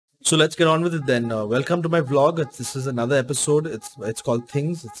So let's get on with it then. Welcome to my vlog. This is another episode. It's called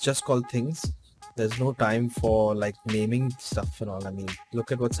Things. It's just called Things. There's no time for like naming stuff and all. I mean,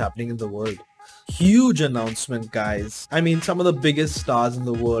 look at what's happening in the world. Huge announcement, guys. I mean, some of the biggest stars in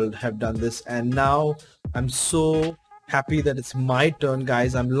the world have done this, and now I'm so happy that it's my turn,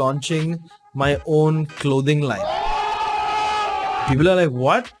 guys. I'm launching my own clothing line. People are like,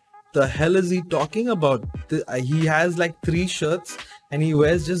 what the hell is he talking about? He has like 3 shirts and he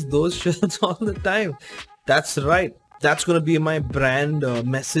wears just those shirts all the time. That's right. That's going to be my brand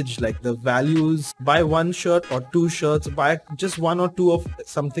message, like the values. Buy 1 shirt or 2 shirts, buy just 1 or 2 of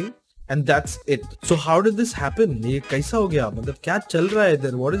something, and that's it. So how did this happen? ये कैसा हो गया? मतलब क्या चल रहा है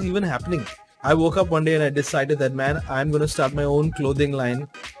इधर? What is even happening? I woke up one day and I decided that, man, I'm going to start my own clothing line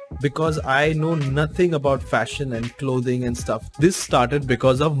because I know nothing about fashion and clothing and stuff. This started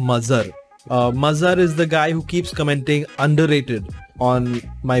because of Mazhar. Mazhar is the guy who keeps commenting underrated on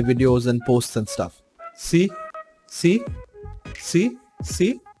my videos and posts and stuff. See? See? See?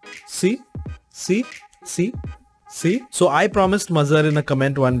 See? See? See? See? See? So I promised Mazhar in a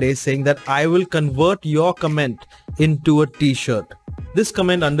comment one day saying that I will convert your comment into a t-shirt. This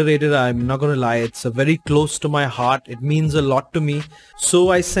comment underrated, I'm not gonna lie, it's very close to my heart. It means a lot to me.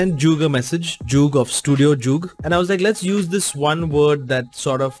 So I sent Joog a message, Joog of Studio Joog, and I was like, let's use this one word that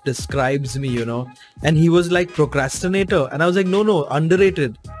sort of describes me, you know. And he was like, procrastinator. And I was like, no,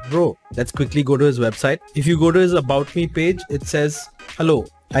 underrated. Bro, let's quickly go to his website. If you go to his About Me page, it says, hello,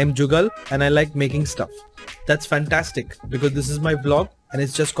 I'm Jugal and I like making stuff. That's fantastic because this is my vlog and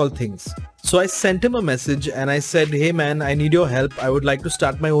it's just called Things. So I sent him a message and I said, hey man, I need your help. I would like to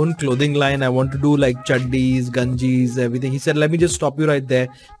start my own clothing line. I want to do like chaddis, ganjis, everything. He said, let me just stop you right there.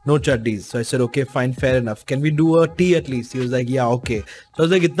 No chaddis. So I said, okay, fine, fair enough. Can we do a tee at least? He was like, yeah, okay. So I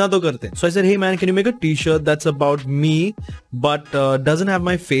was like, itna to karte hain. So I said, hey man, can you make a t-shirt that's about me but doesn't have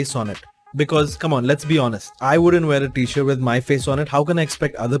my face on it? Because come on, let's be honest, I wouldn't wear a t-shirt with my face on it. How can I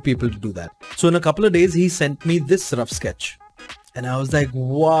expect other people to do that? So in a couple of days, he sent me this rough sketch. And I was like,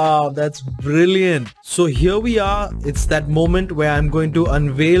 wow, that's brilliant. So here we are. It's that moment where I'm going to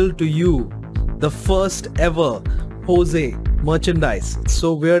unveil to you the first ever Hoezaay merchandise. It's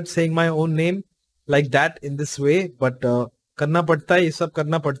so weird saying my own name like that in this way, but karna padta hai, ye sab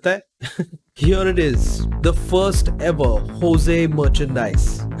karna padta hai. Here it is, the first ever Hoezaay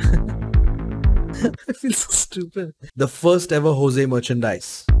merchandise. I feel so stupid. The first ever Hoezaay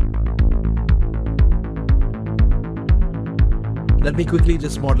merchandise. Let me quickly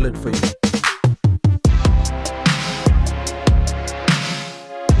just model it for you.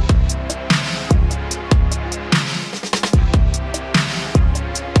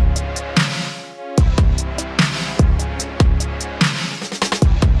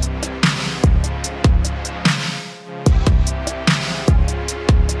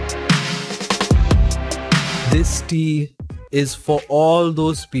 This tee is for all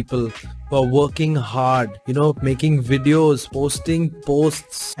those people who are working hard, you know, making videos, posting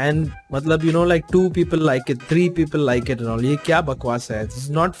posts, and matlab, you know, like 2 people like it, 3 people like it and all. Ye kya bakwas hai? This is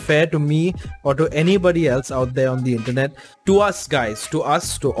not fair to me or to anybody else out there on the internet. To us guys, to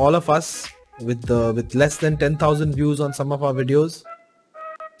all of us with less than 10,000 views on some of our videos.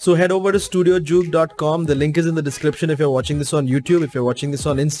 So head over to studiojoog.com. The link is in the description if you're watching this on YouTube. If you're watching this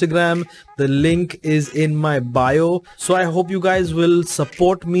on Instagram, the link is in my bio. So I hope you guys will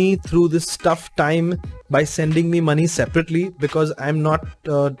support me through this tough time by sending me money separately, because I'm not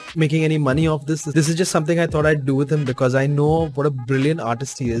making any money off this. This is just something I thought I'd do with him because I know what a brilliant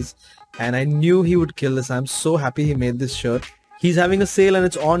artist he is and I knew he would kill this. I'm so happy he made this shirt. He's having a sale and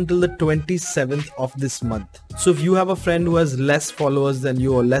it's on till the 27th of this month. So if you have a friend who has less followers than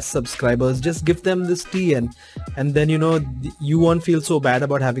you or less subscribers, just give them this tee and then, you know, you won't feel so bad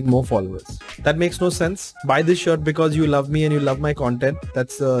about having more followers. That makes no sense. Buy this shirt because you love me and you love my content.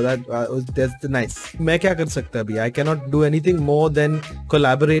 That's nice. मैं क्या कर सकता अभी? I cannot do anything more than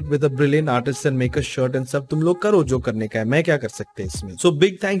collaborate with a brilliant artist and make a shirt and stuff. तुम लोग करो जो करने का है. मैं क्या कर सकते इसमें? So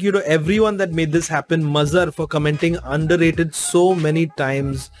big thank you to everyone that made this happen. Mazhar for commenting underrated so many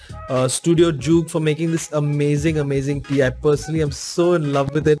times. Studio Joog for making this amazing tee. I personally am so in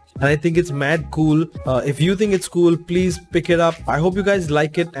love with it and I think it's mad cool. If you think it's cool, please pick it up. I hope you guys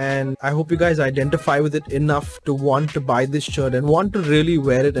like it and I hope you guys identify with it enough to want to buy this shirt and want to really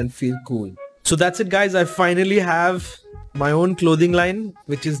wear it and feel cool. So that's it guys. I finally have my own clothing line,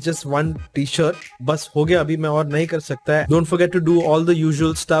 which is just 1 t-shirt. Bas ho gaya, abhi main aur nahi kar sakta hai. Don't forget to do all the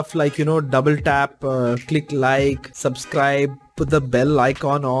usual stuff like, you know, double tap, click like, subscribe, put the bell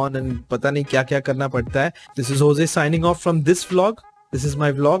icon on and pata nahi kya kya karna padta hai. This is Hoezaay signing off from this vlog. This is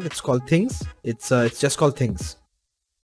my vlog. It's called Things. It's just called Things.